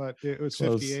 57, but it was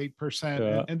 58%.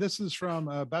 Yeah. And this is from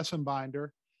Bessenbinder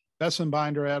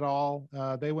et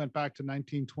al. They went back to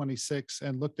 1926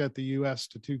 and looked at the U.S.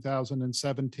 to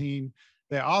 2017.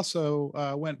 They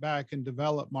also went back in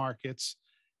developed markets,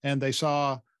 and they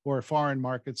saw, or foreign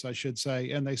markets, I should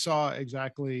say, and they saw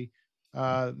exactly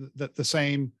the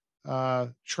same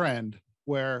trend,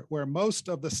 where most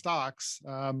of the stocks,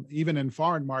 even in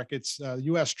foreign markets,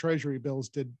 U.S. Treasury bills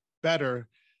did better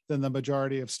than the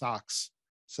majority of stocks.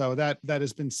 So that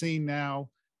has been seen now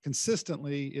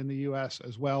consistently in the U.S.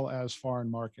 as well as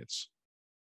foreign markets.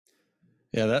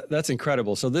 Yeah, that's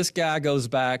incredible. So this guy goes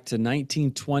back to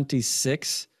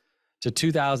 1926 to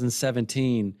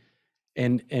 2017,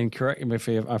 and correct me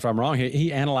if I'm wrong.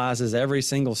 He analyzes every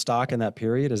single stock in that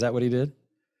period. Is that what he did?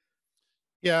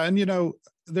 Yeah, and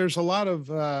there's a lot of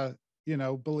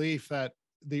belief that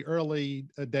the early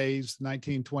days,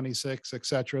 1926, et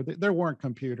cetera, there weren't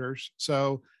computers,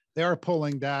 so they are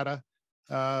pulling data,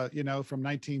 from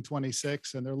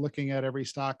 1926, and they're looking at every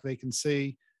stock they can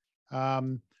see.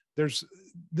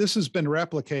 This has been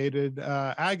replicated.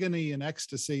 Agony and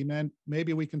Ecstasy, man,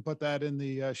 maybe we can put that in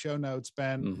the show notes,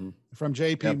 Ben, from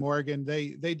JP Morgan.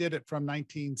 They did it from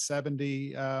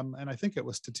 1970, and I think it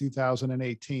was to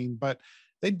 2018, but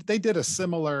they did a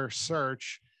similar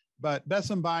search. But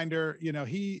Bessenbinder,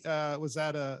 he was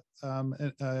at a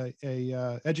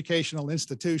educational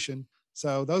institution.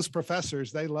 So those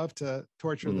professors, they love to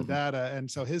torture the data.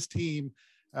 And so his team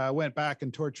went back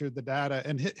and tortured the data.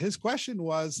 And his question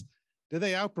was, do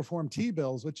they outperform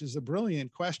T-bills? Which is a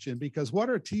brilliant question, because what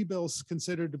are T-bills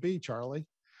considered to be, Charlie?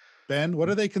 Ben, what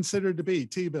are they considered to be,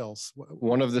 T-bills?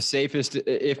 One of the safest,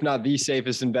 if not the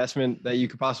safest investment that you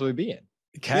could possibly be in.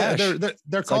 Cash. Yeah,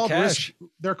 they're called cash.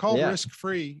 They're called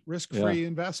risk-free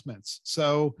investments.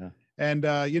 So, and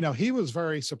he was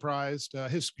very surprised.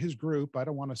 His group, I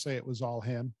don't want to say it was all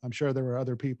him. I'm sure there were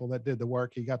other people that did the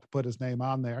work. He got to put his name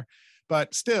on there,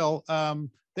 but still,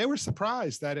 they were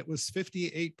surprised that it was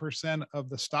 58% of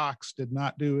the stocks did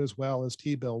not do as well as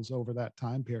T-bills over that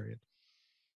time period.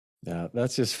 Yeah,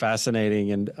 that's just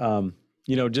fascinating. And,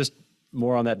 just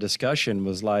more on that discussion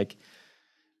was like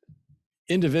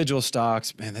individual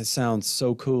stocks, man, that sounds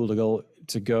so cool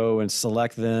to go and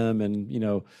select them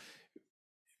and,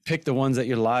 pick the ones that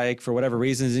you like for whatever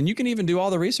reasons. And you can even do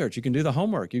all the research. You can do the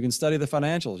homework. You can study the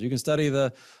financials. You can study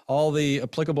all the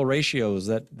applicable ratios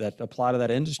that apply to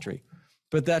that industry.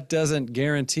 But that doesn't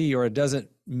guarantee, or it doesn't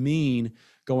mean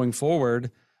going forward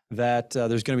that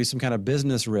there's going to be some kind of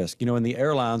business risk. In the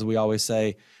airlines, we always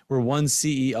say we're one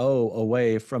CEO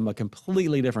away from a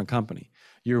completely different company.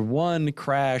 You're one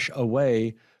crash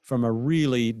away from a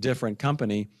really different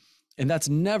company. And that's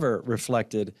never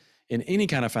reflected in any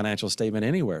kind of financial statement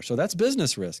anywhere. So that's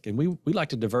business risk. And we like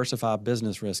to diversify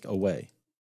business risk away.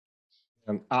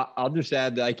 I'll just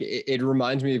add, like, it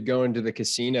reminds me of going to the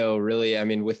casino, really. I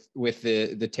mean, with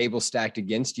the table stacked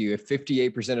against you, if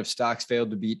 58% of stocks failed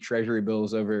to beat treasury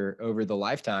bills over the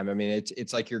lifetime, I mean,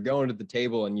 it's like you're going to the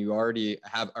table and you already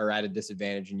are at a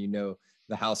disadvantage, and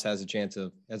the house has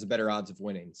a better odds of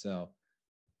winning. So.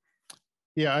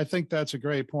 Yeah, I think that's a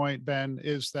great point, Ben,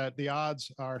 is that the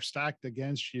odds are stacked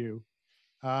against you.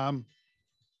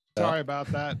 Sorry about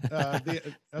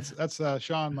that. That's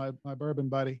Sean, my bourbon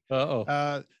buddy.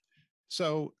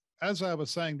 So as I was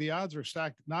saying, the odds are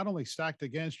not only stacked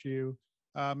against you.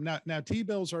 Now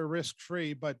T-bills are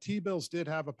risk-free, but T-bills did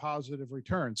have a positive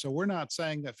return. So we're not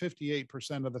saying that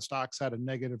 58% of the stocks had a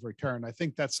negative return. I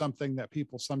think that's something that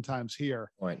people sometimes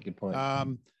hear. Good point.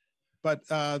 But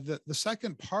the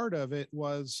second part of it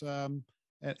was,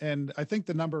 and I think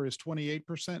the number is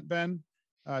 28%, Ben,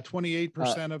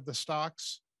 28% of the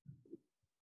stocks.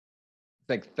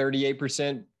 Like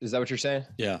 38%. Is that what you're saying?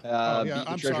 Yeah. Beat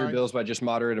the treasury bills by just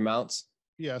moderate amounts.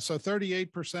 Yeah. So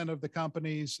 38% of the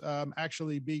companies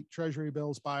actually beat treasury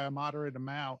bills by a moderate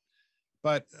amount.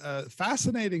 But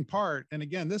fascinating part, and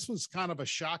again, this was kind of a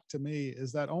shock to me,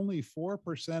 is that only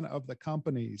 4% of the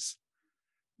companies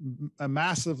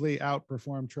massively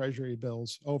outperformed treasury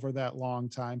bills over that long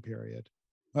time period.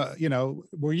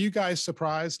 Were you guys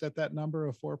surprised at that number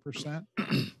of 4%?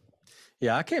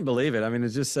 Yeah, I can't believe it. I mean, it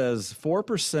just says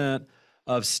 4%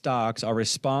 of stocks are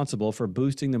responsible for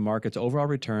boosting the market's overall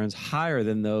returns higher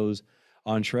than those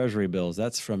on treasury bills.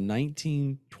 That's from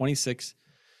 1926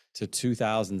 to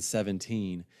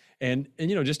 2017. And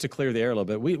just to clear the air a little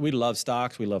bit, we love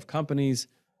stocks, we love companies,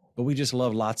 but we just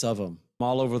love lots of them.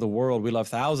 All over the world, we love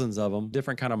thousands of them,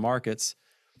 different kind of markets.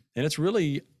 And it's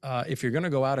really, if you're going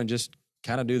to go out and just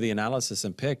kind of do the analysis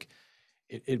and pick,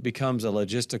 it becomes a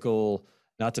logistical,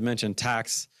 not to mention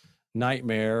tax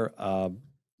nightmare,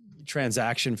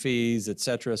 transaction fees, et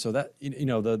cetera. So that,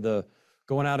 the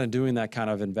going out and doing that kind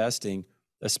of investing,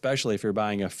 especially if you're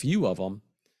buying a few of them,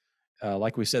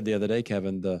 like we said the other day,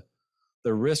 Kevin, the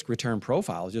risk return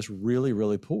profile is just really,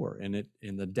 really poor. And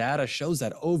the data shows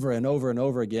that over and over and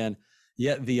over again.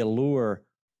 Yet the allure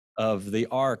of the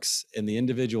ARKs and the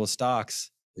individual stocks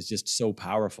is just so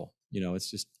powerful. It's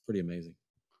just pretty amazing.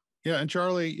 Yeah. And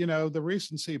Charlie, the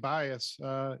recency bias,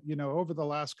 over the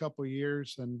last couple of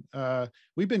years, and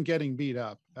we've been getting beat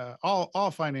up.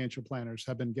 All financial planners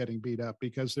have been getting beat up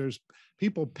because there's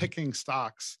people picking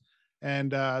stocks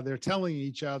and they're telling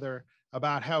each other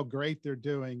about how great they're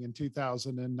doing in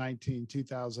 2019,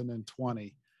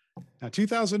 2020. Now,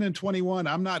 2021,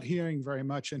 I'm not hearing very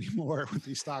much anymore with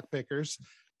these stock pickers,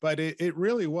 but it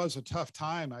really was a tough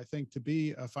time, I think, to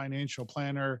be a financial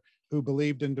planner who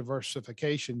believed in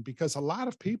diversification, because a lot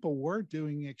of people were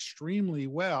doing extremely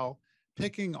well,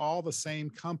 picking all the same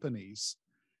companies.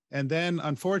 And then,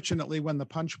 unfortunately, when the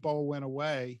punch bowl went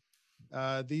away,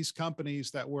 these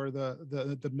companies that were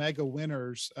the mega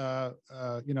winners,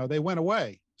 they went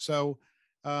away. So,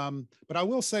 but I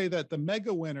will say that the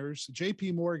mega winners,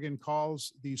 JP Morgan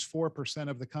calls these 4%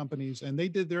 of the companies, and they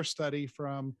did their study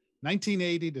from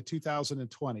 1980 to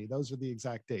 2020. Those are the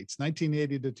exact dates,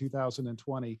 1980 to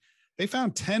 2020. They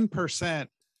found 10%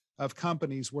 of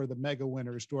companies were the mega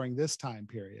winners during this time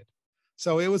period.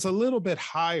 So it was a little bit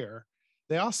higher.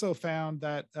 They also found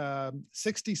that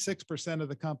 66% of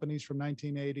the companies from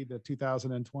 1980 to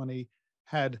 2020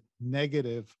 had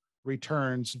negative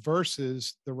returns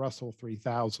versus the Russell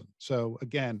 3000. So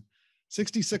again,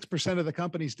 66% of the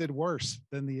companies did worse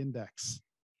than the index.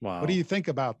 Wow. What do you think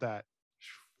about that?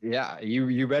 Yeah,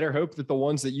 you better hope that the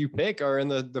ones that you pick are in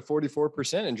the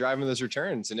 44% and driving those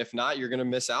returns. And if not, you're going to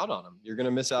miss out on them. You're going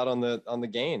to miss out on the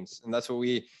gains. And that's what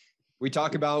we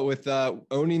talk about with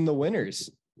owning the winners.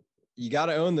 You got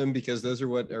to own them because those are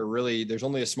what are really, there's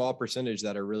only a small percentage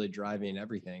that are really driving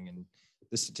everything. And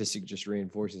the statistic just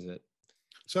reinforces it.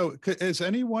 So has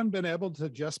anyone been able to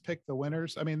just pick the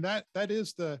winners? I mean, that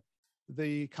is the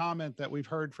the comment that we've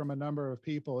heard from a number of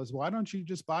people is, why don't you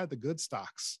just buy the good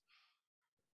stocks?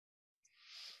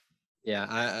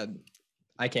 Yeah,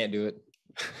 I can't do it.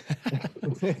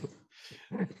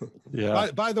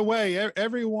 Yeah. By the way,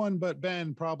 everyone but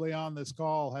Ben probably on this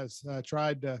call has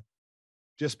tried to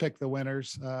just pick the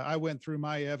winners. I went through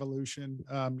my evolution.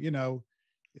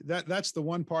 That's the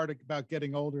one part about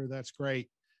getting older that's great,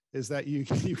 is that you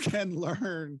can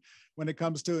learn when it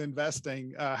comes to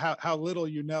investing how little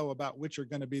you know about which are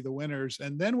going to be the winners.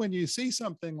 And then when you see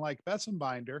something like Betts and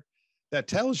Binder that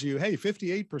tells you, hey,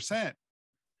 58%,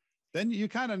 then you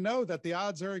kind of know that the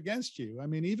odds are against you. I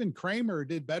mean, even Kramer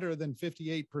did better than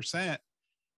 58%.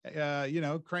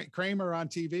 Kramer on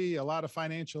TV, a lot of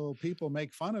financial people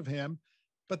make fun of him,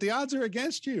 but the odds are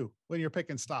against you when you're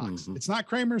picking stocks. Mm-hmm. It's not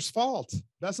Kramer's fault.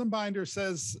 Betts and Binder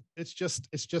says it's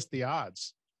just the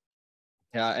odds.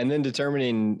 Yeah. And then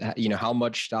determining, how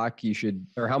much stock you should,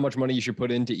 or how much money you should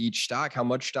put into each stock, how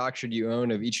much stock should you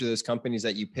own of each of those companies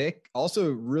that you pick,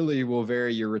 also really will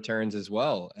vary your returns as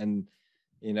well. And,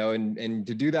 and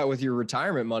to do that with your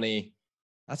retirement money,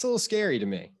 that's a little scary to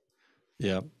me.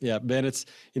 Yeah. Yeah. Ben, it's,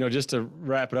 just to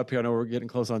wrap it up here, I know we're getting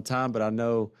close on time, but I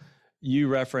know you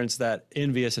referenced that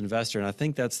envious investor. And I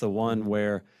think that's the one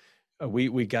where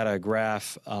we got a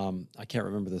graph. I can't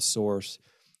remember the source.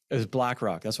 It was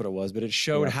BlackRock. That's what it was. But it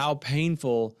showed how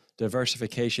painful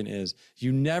diversification is.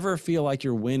 You never feel like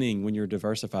you're winning when you're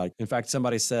diversified. In fact,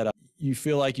 somebody said you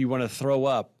feel like you want to throw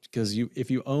up because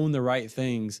if you own the right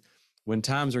things, when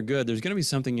times are good, there's going to be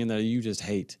something in there you just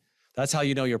hate. That's how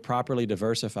you know you're properly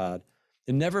diversified.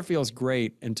 It never feels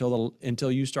great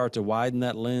until you start to widen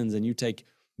that lens and you take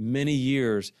many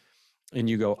years and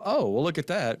you go, oh, well, look at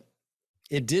that.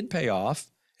 It did pay off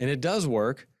and it does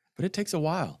work, but it takes a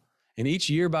while. And each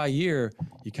year by year,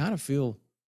 you kind of feel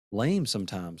lame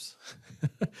sometimes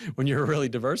when you're really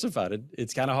diversified.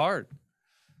 It's kind of hard.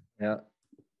 Yeah.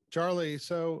 Charlie,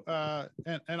 so,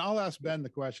 and I'll ask Ben the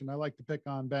question. I like to pick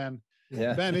on Ben.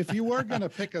 Yeah. Ben, if you were going to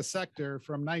pick a sector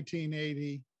from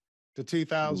 1980 to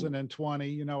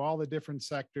 2020, all the different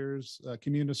sectors,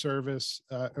 community service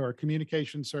or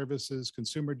communication services,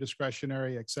 consumer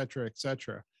discretionary, et cetera,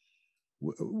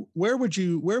 where would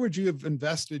you have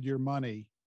invested your money?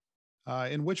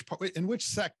 In which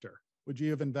sector would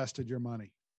you have invested your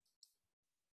money?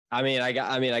 I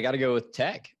got to go with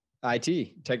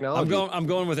IT, technology. I'm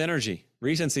going with energy.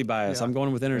 Recency bias. Yeah. I'm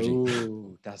going with energy.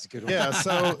 Ooh, that's a good one. Yeah.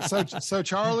 So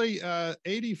Charlie,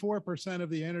 84% of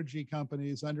the energy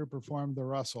companies underperformed the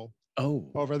Russell.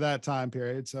 Over that time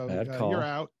period. So you're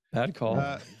out. Bad call.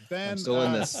 Ben,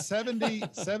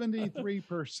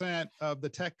 73% of the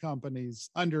tech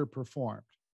companies underperformed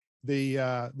the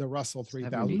Russell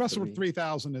 3000. Russell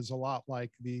 3000 is a lot like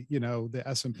the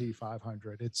S&P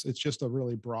 500. It's just a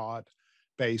really broad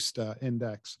based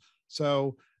index.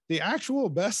 So the actual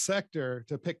best sector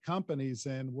to pick companies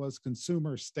in was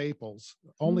consumer staples.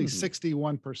 Only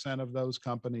 61% of those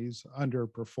companies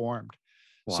underperformed.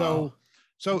 Wow.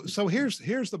 So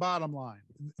here's the bottom line.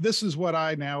 This is what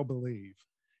I now believe,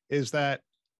 is that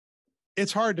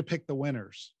it's hard to pick the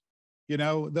winners.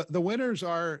 The winners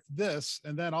are this,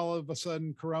 and then all of a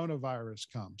sudden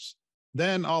coronavirus comes.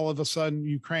 Then all of a sudden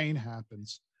Ukraine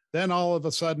happens. Then all of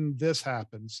a sudden this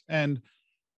happens. And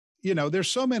there's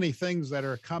so many things that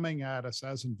are coming at us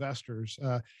as investors.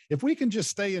 If we can just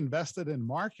stay invested in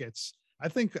markets, I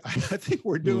think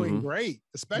we're doing great,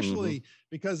 especially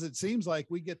because it seems like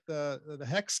we get the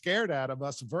heck scared out of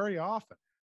us very often.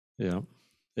 Yeah,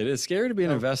 it is scary to be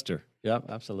an investor. Yeah,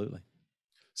 absolutely.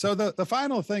 So the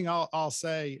final thing I'll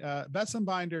say, Betts and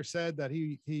Binder said that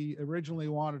he originally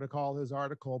wanted to call his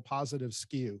article Positive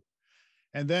Skew,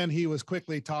 and then he was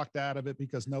quickly talked out of it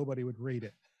because nobody would read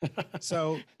it.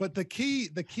 So, but the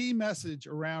key message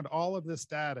around all of this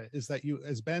data is that you,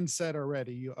 as Ben said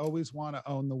already, you always want to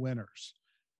own the winners.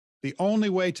 The only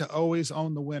way to always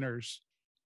own the winners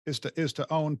is to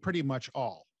own pretty much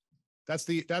all. That's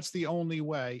the only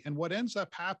way. And what ends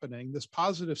up happening, this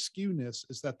positive skewness,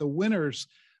 is that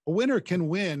a winner can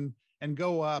win and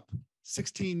go up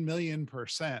 16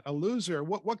 million%. A loser,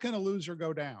 what can a loser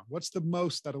go down? What's the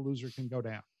most that a loser can go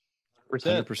down?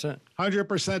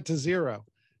 100% to zero.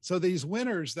 So these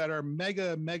winners that are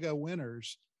mega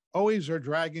winners always are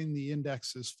dragging the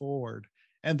indexes forward.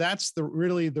 And that's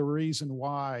really the reason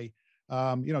why,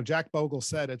 Jack Bogle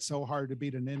said it's so hard to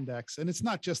beat an index. And it's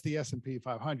not just the S&P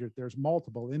 500, there's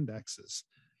multiple indexes.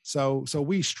 So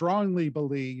we strongly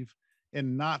believe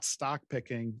in not stock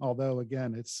picking, although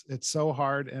again, it's so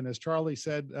hard. And as Charlie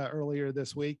said earlier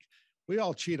this week, we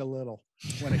all cheat a little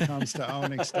when it comes to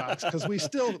owning stocks because we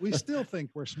still think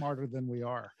we're smarter than we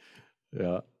are.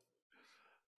 Yeah,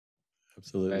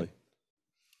 absolutely.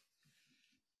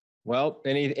 Well,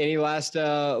 any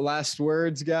last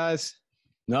words, guys?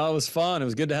 No, it was fun. It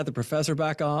was good to have the professor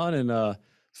back on, and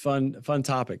fun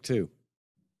topic too.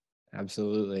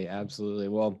 Absolutely.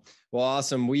 Well,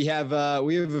 awesome. We have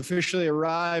officially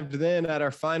arrived then at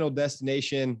our final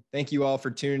destination. Thank you all for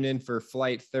tuning in for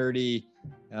Flight 30.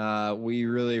 We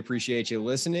really appreciate you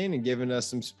listening and giving us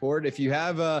some support. If you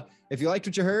liked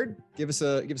what you heard, give us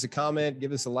a comment,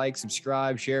 give us a like,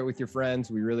 subscribe, share it with your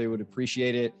friends. We really would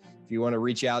appreciate it. If you want to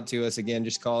reach out to us, again,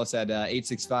 just call us at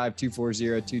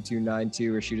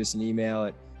 865-240-2292 or shoot us an email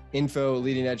at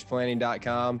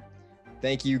info@leadingedgeplanning.com.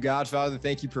 Thank you, Godfather.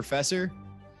 Thank you, Professor.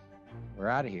 We're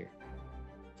out of here.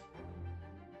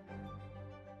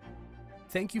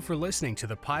 Thank you for listening to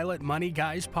the Pilot Money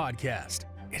Guys podcast.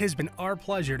 It has been our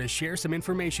pleasure to share some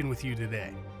information with you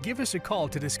today. Give us a call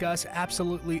to discuss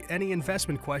absolutely any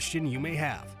investment question you may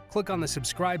have. Click on the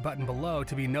subscribe button below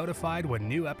to be notified when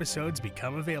new episodes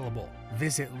become available.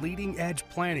 Visit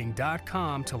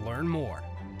leadingedgeplanning.com to learn more.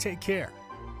 Take care.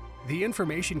 The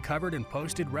information covered and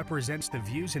posted represents the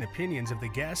views and opinions of the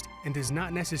guest and does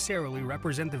not necessarily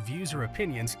represent the views or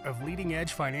opinions of Leading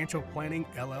Edge Financial Planning,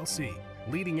 LLC.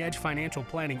 Leading Edge Financial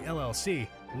Planning, LLC,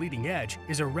 Leading Edge,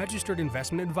 is a registered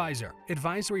investment advisor.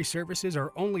 Advisory services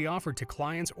are only offered to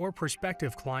clients or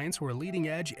prospective clients where Leading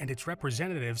Edge and its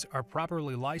representatives are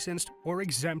properly licensed or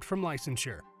exempt from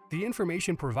licensure. The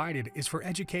information provided is for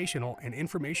educational and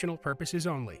informational purposes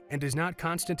only and does not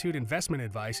constitute investment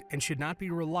advice and should not be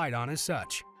relied on as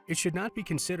such. It should not be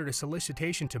considered a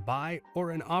solicitation to buy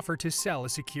or an offer to sell a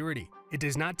security. It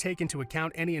does not take into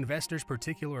account any investor's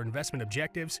particular investment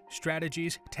objectives,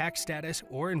 strategies, tax status,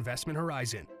 or investment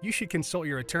horizon. You should consult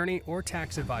your attorney or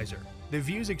tax advisor. The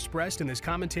views expressed in this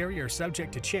commentary are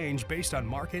subject to change based on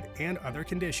market and other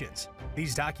conditions.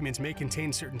 These documents may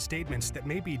contain certain statements that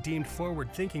may be deemed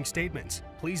forward-thinking statements.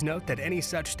 Please note that any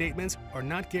such statements are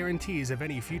not guarantees of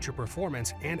any future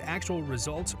performance, and actual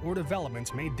results or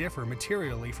developments may differ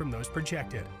materially from those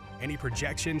projected. Any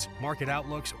projections, market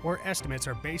outlooks, or estimates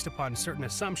are based upon certain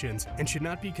assumptions and should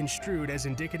not be construed as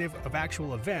indicative of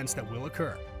actual events that will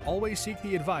occur. Always seek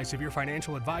the advice of your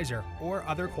financial advisor or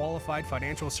other qualified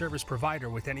financial service provider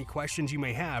with any questions you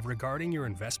may have regarding your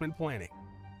investment planning.